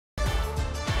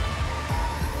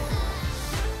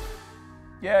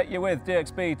Yeah, you're with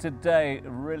DXB today.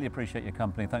 Really appreciate your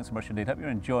company. Thanks so much indeed. Hope you're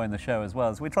enjoying the show as well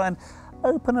as we try and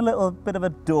open a little bit of a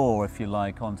door, if you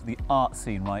like, onto the art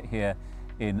scene right here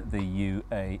in the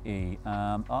UAE.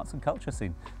 Arts and culture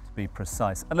scene, to be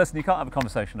precise. And listen, you can't have a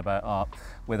conversation about art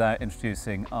without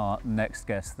introducing our next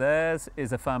guest. Theirs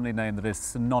is a family name that is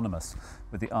synonymous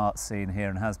with the art scene here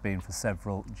and has been for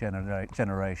several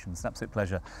generations. An absolute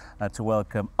pleasure to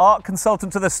welcome art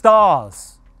consultant to the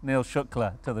stars, Neel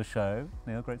Shukla, to the show.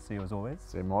 Neel, great to see you as always.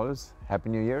 Same always. Happy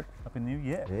New Year. Happy New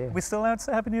Year. Yeah. We still allowed to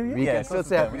say Happy New Year? We can still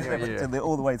say Happy New Year.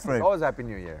 All the way through. It's always Happy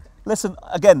New Year. Listen,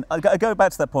 again, I go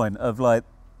back to that point of like,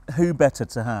 who better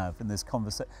to have in this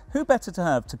conversation? Who better to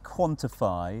have to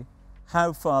quantify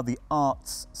how far the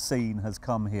arts scene has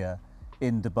come here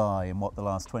in Dubai in what, the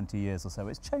last 20 years or so?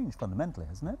 It's changed fundamentally,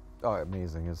 hasn't it? Oh,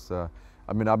 amazing. It's, I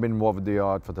mean, I've been involved with the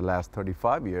art for the last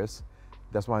 35 years.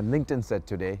 That's why LinkedIn said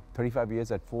today, 35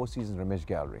 years at Four Seasons Ramesh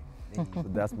Gallery. So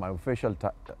that's my official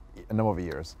number of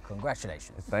years.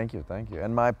 Congratulations. Thank you, thank you.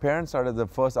 And my parents started the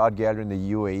first art gallery in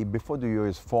the UAE before the UAE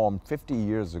was formed 50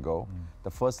 years ago. The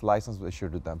first license was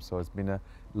issued to them. So it's been a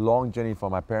long journey for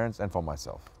my parents and for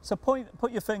myself. So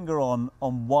put your finger on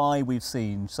why we've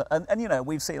seen, and you know,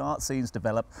 we've seen art scenes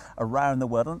develop around the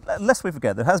world. And lest we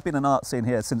forget, there has been an art scene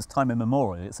here since time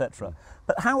immemorial, etc.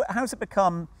 But how's it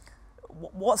become?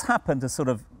 What's happened to sort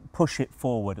of push it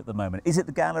forward at the moment? Is it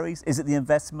the galleries? Is it the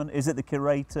investment? Is it the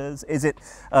curators? Is it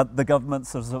the government's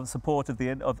sort of support of the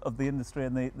industry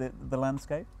and the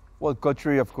landscape? Well,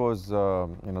 culturally, of course, you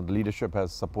know, the leadership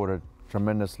has supported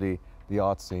tremendously the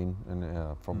art scene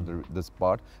from this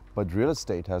part, but real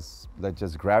estate has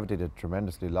just gravitated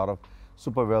tremendously. A lot of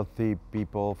super wealthy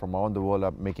people from around the world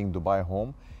are making Dubai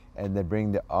home, and they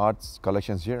bring the arts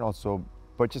collections here and also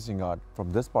purchasing art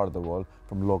from this part of the world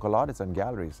from local artists and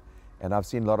galleries. And I've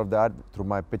seen a lot of that through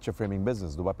my picture framing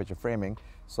business, Dubai Picture Framing.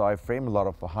 So I frame a lot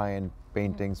of high-end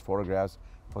paintings, photographs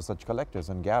for such collectors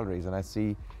and galleries. And I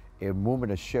see a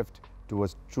movement, a shift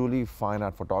towards truly fine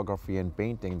art photography and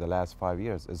painting in the last 5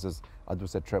 years. It's just, I would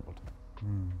say, tripled.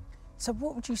 So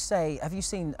what would you say, have you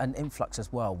seen an influx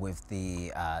as well with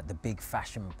the big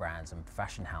fashion brands and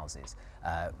fashion houses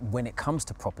when it comes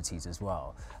to properties as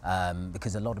well?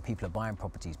 Because a lot of people are buying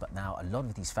properties, but now a lot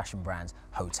of these fashion brands,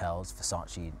 hotels,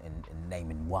 Versace in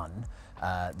naming one,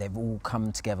 they've all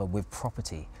come together with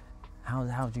property. How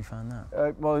have you found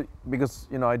that? Well, because,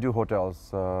 you know, I do hotels.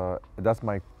 That's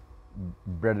my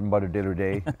bread and butter day to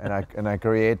day, and I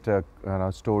create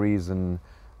stories and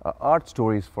art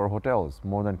stories for hotels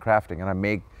more than crafting, and I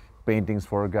make paintings,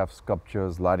 photographs,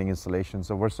 sculptures, lighting installations.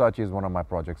 So Versace is one of my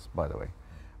projects, by the way.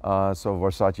 So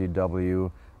Versace W,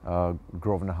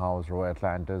 Grosvenor House, Royal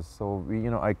Atlantis. So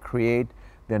I create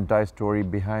the entire story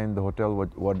behind the hotel,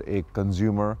 what a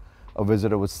consumer, a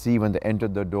visitor would see when they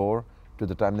entered the door to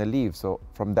the time they leave. So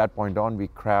from that point on, we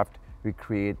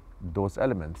create those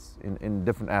elements in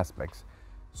different aspects.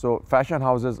 So fashion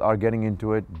houses are getting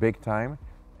into it big time,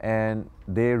 and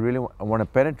they really want to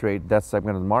penetrate that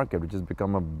segment of the market, which has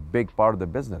become a big part of the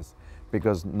business,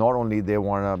 because not only they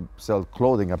want to sell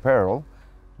clothing, apparel,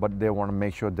 but they want to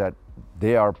make sure that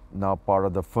they are now part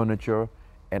of the furniture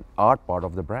and art part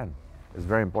of the brand. It's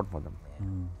very important for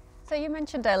them. So you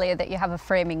mentioned earlier that you have a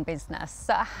framing business.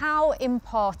 So how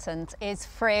important is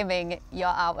framing your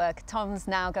artwork? Tom's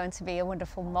now going to be a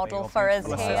wonderful model for us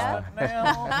here.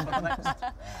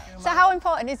 So how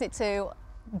important is it to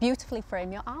beautifully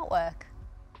frame your artwork?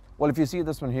 Well, if you see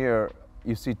this one here,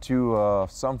 you see two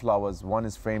sunflowers. One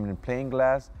is framed in plain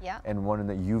glass, and one in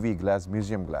the UV glass,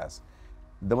 museum glass.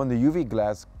 The one, the UV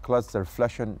glass, colors the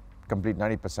reflection complete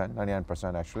 90%,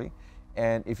 99% actually.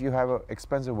 And if you have an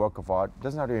expensive work of art, it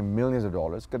doesn't have to be millions of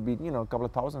dollars, could be, a couple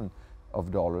of thousand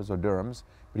of dollars or dirhams.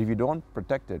 But if you don't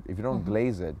protect it, if you don't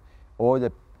glaze it, or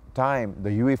the time, the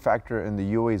UV factor in the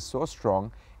UV is so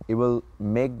strong, it will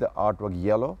make the artwork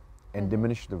yellow and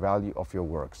diminish the value of your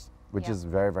works, which is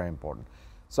very, very important.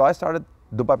 So I started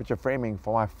Dubai Picture Framing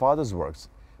for my father's works.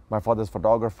 My father's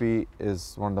photography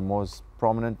is one of the most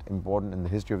prominent, important in the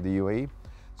history of the UAE.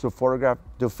 So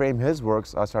to frame his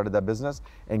works, I started that business,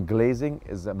 and glazing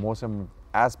is the most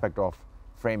aspect of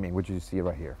framing, which you see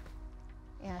right here.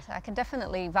 Yes, I can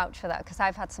definitely vouch for that, because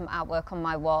I've had some artwork on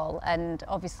my wall, and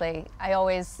obviously I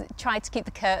always try to keep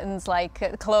the curtains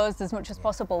closed as much as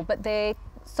possible, but the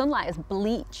sunlight has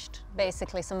bleached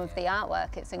basically some of the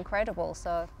artwork. It's incredible,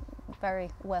 so very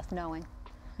worth knowing.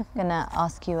 I'm gonna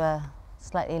ask you a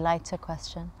slightly lighter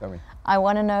question. Tell me. I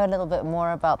want to know a little bit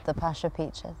more about the Pasha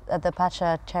peaches, the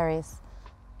Pasha cherries.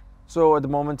 So at the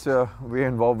moment, we're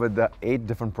involved with 8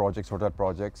 different projects, hotel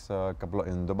projects, a couple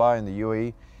in Dubai, in the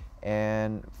UAE,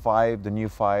 and the new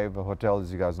five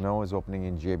hotels, you guys know, is opening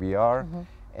in JBR,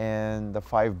 and the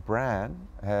five brand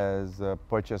has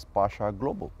purchased Pasha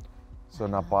Global. So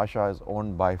now Pasha is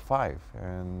owned by five,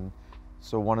 and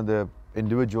so one of the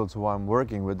individuals who I'm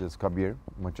working with is Kabir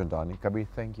Machundani. Kabir,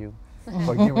 thank you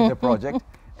for giving me the project.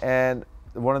 And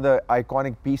one of the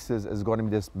iconic pieces is going to be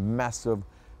this massive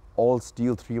all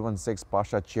steel 316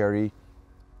 Pasha Cherry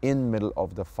in middle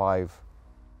of the five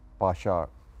Pasha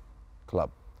Club.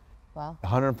 Wow.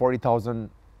 140,000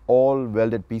 all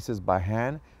welded pieces by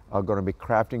hand are going to be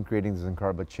creating these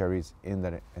incredible cherries in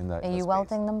the Are you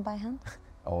welding them by hand?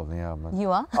 Oh yeah, man. You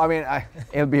are? I mean,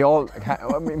 it'll be all.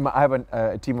 I mean, I have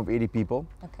a team of 80 people.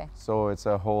 Okay. So it's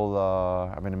a whole.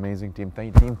 I have an amazing team.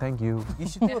 Thank you. You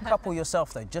should do a couple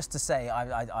yourself though, just to say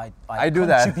I do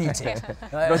that. contributed.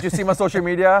 Don't you see my social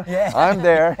media? Yeah. I'm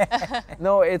there.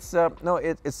 No, it's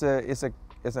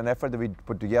an effort that we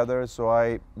put together. So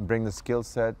I bring the skill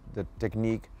set, the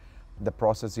technique, the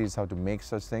processes, how to make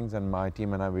such things, and my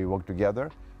team and I, we work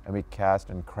together and we cast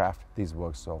and craft these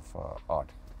works of art.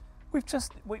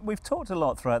 We've talked a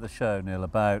lot throughout the show, Neel,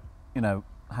 about, you know,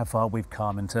 how far we've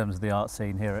come in terms of the art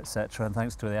scene here, etc. And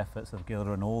thanks to the efforts of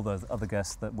Gilda and all those other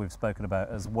guests that we've spoken about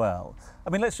as well. I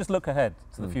mean, let's just look ahead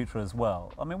to the future as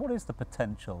well. I mean, what is the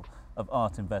potential of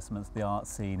art investments, the art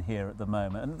scene here at the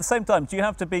moment? And at the same time, do you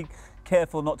have to be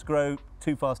careful not to grow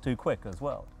too fast, too quick as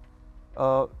well?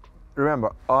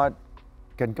 Remember, art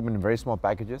can come in very small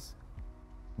packages,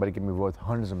 but it can be worth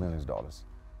hundreds of millions of dollars.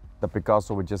 The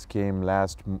Picasso, which just came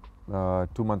last 2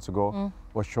 months ago,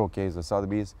 was showcased. The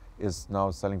Sotheby's is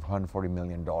now selling for $140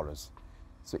 million.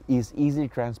 So it's easily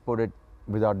transported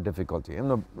without difficulty. You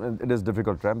know, it is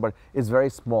difficult, but it's very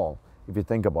small if you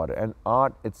think about it. And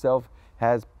art itself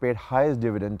has paid highest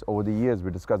dividend over the years,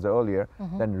 we discussed earlier,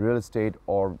 than real estate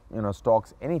or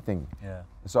stocks, anything. Yeah.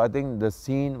 So I think the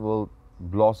scene will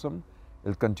blossom.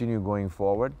 It'll continue going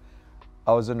forward.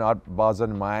 I was in Art Bazaar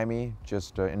in Miami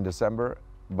just in December,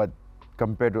 but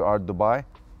compared to Art Dubai,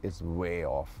 it's way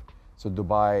off. So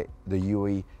Dubai, the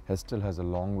UAE, still has a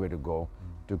long way to go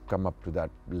to come up to that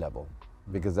level,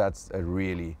 because that's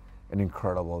an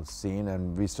incredible scene,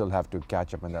 and we still have to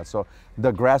catch up on that. So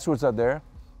the grassroots are there,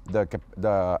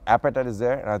 the appetite is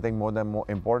there, and I think more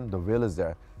important, the will is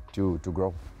there to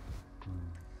grow.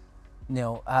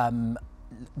 Neel,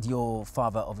 your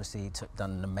father obviously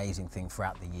done an amazing thing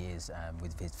throughout the years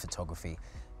with his photography.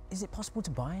 Is it possible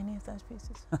to buy any of those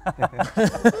pieces?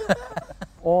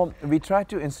 We try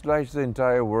to installate the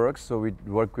entire work, so we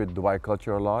work with Dubai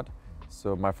culture a lot.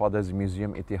 So my father's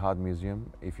museum, Ittihad Museum.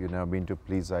 If you've never been to,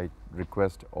 please, I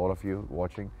request all of you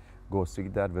watching, go see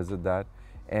that, visit that.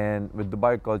 And with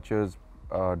Dubai Culture's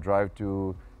drive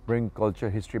to bring culture,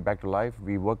 history back to life,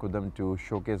 we work with them to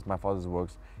showcase my father's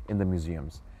works in the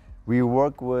museums. We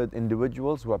work with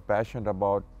individuals who are passionate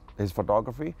about his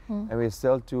photography, and we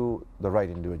sell to the right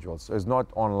individuals. So it's not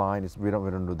online, we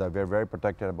don't do that. We're very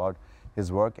protected about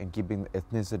his work and keeping the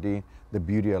ethnicity, the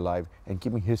beauty alive, and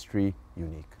keeping history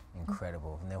unique.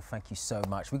 Incredible. Neel, thank you so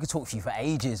much. We could talk to you for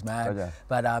ages, man. Oh, yeah.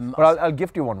 But I'll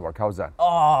gift you one work, how's that?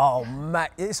 oh,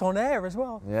 Matt, it's on air as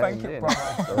well. Yeah, thank you, indeed. bro.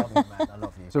 I love you, man. I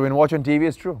love you. So when watch on TV,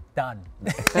 it's true. Done.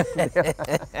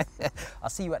 I'll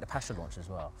see you at the Pasha launch as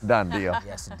well. Done, deal.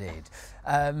 Yes, indeed.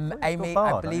 Amy,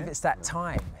 bard, I believe aren't you? it's that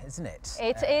time, isn't it?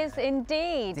 It is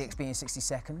indeed. The experience 60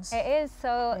 seconds. It is.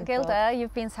 So, Gilda,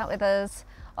 you've been sat with us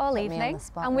all Put me on evening, the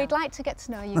spot and we'd now. like to get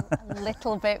to know you a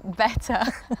little bit better.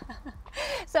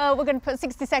 So we're going to put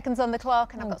 60 seconds on the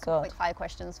clock, and I've Oh, got some God. quick fire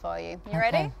questions for you. You Okay.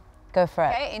 ready? Go for it.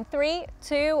 Okay, in 3,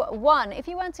 2, 1. If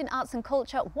you weren't in arts and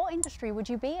culture, what industry would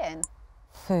you be in?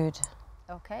 Food.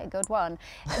 Okay, good one.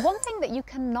 One thing that you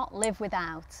cannot live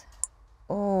without.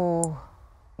 Oh,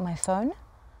 my phone?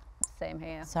 Same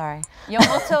here. Sorry. Your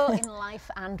motto in life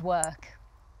and work.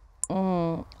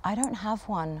 I don't have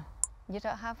one. You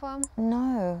don't have one?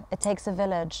 No, it takes a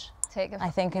village. I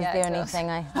think is Yeah, the it only does. thing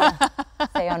I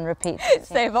say on repeat.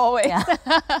 Same always. Yeah.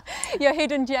 Your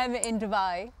hidden gem in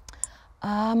Dubai.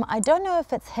 I don't know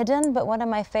if it's hidden, but one of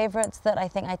my favorites that I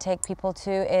think I take people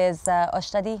to is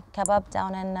Oshtadi kebab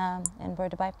down in Bur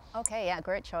Dubai. Okay, yeah,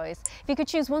 great choice. If you could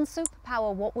choose one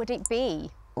superpower, what would it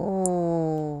be?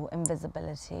 Ooh,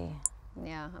 invisibility.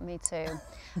 Yeah, me too.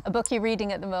 A book you're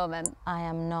reading at the moment. I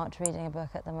am not reading a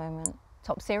book at the moment.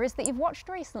 Top series that you've watched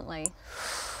recently.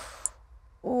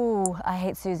 Ooh, I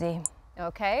Hate Susie.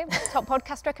 Okay. Top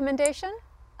podcast recommendation?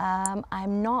 I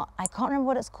can't remember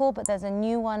what it's called, but there's a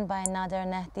new one by Nader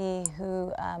Nehdi,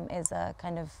 who is a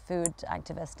kind of food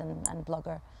activist and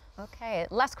blogger. Okay,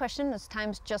 last question as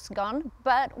time's just gone,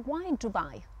 but why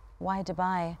Dubai? Why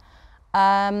Dubai?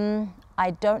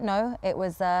 I don't know. It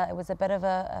was a bit of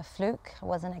a fluke. I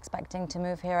wasn't expecting to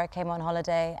move here. I came on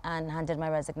holiday and handed my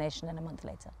resignation in a month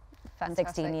later. Fantastic.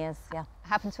 16 years, yeah.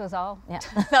 Happened to us all. Yeah.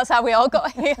 That's how we all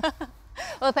got here.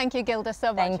 Well, thank you, Gilda, so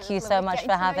much. Thank you so much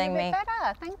for having me.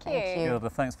 Thank you. Thank you. Gilda,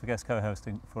 thanks for guest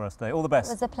co-hosting for us today. All the best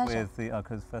It was a pleasure. with the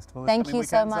Arcos Festival. Thank you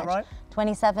so much. Is that right?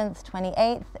 27th,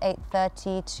 28th,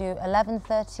 8:30 to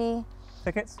 11:30.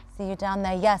 Tickets? See you down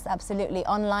there. Yes, absolutely.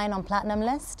 Online on Platinum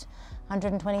List,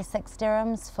 126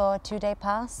 dirhams for a 2-day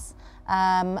pass.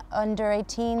 Under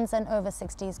 18s and over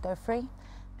 60s go free.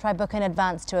 Try book in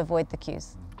advance to avoid the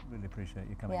queues. Really appreciate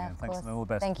you coming Yeah, in. of Thanks course. and all the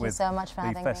best. Thank you with so much for the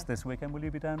having fest me. this weekend. Will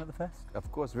you be down at the fest? Of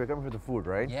course, we're coming for the food,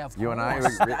 right? Yeah, of You and I,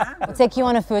 We'll take you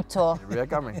on a food tour. we're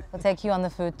coming. We'll take you on the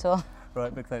food tour.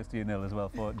 Right, big thanks to you, Neel, as well,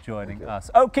 for joining us.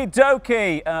 Okie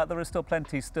dokie! There is still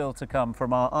plenty to come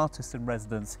from our artist in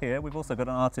residence here. We've also got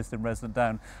an artist in residence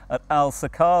down at Al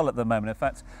Sakal at the moment. In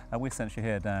fact, we sent you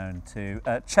here down to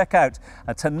check out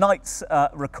tonight's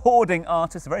recording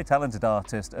artist, a very talented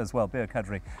artist as well. Bia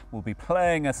Kadri will be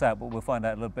playing us out, but we'll find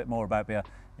out a little bit more about Bia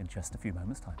in just a few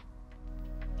moments' time.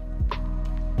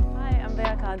 Hi, I'm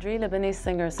Bia Kadri, Lebanese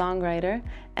singer-songwriter,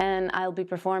 and I'll be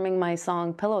performing my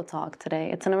song Pillow Talk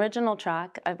today. It's an original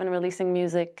track. I've been releasing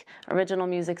original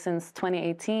music since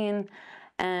 2018,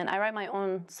 and I write my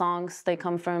own songs. They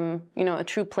come from, a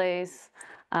true place.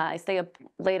 I stay up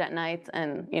late at night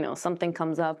and, something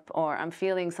comes up or I'm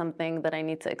feeling something that I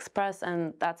need to express,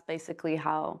 and that's basically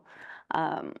how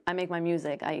I make my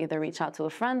music. I either reach out to a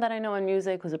friend that I know in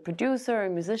music who's a producer or a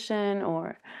musician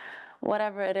or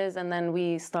whatever it is, and then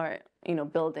we start,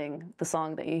 building the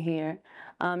song that you hear.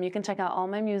 You can check out all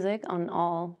my music on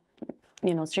all,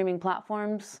 streaming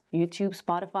platforms, YouTube,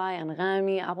 Spotify,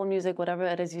 Anghami, Apple Music, whatever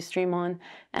it is you stream on.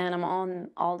 And I'm on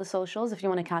all the socials if you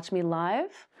want to catch me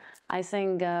live. I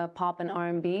sing pop and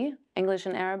R&B, English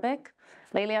and Arabic.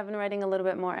 Lately, I've been writing a little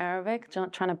bit more Arabic,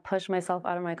 trying to push myself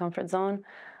out of my comfort zone.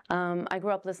 I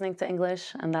grew up listening to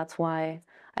English, and that's why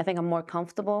I think I'm more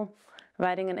comfortable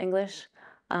writing in English.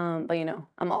 But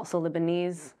I'm also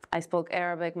Lebanese. I spoke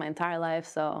Arabic my entire life,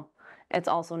 so it's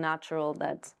also natural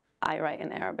that I write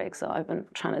in Arabic. So I've been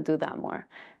trying to do that more.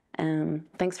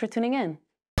 Thanks for tuning in.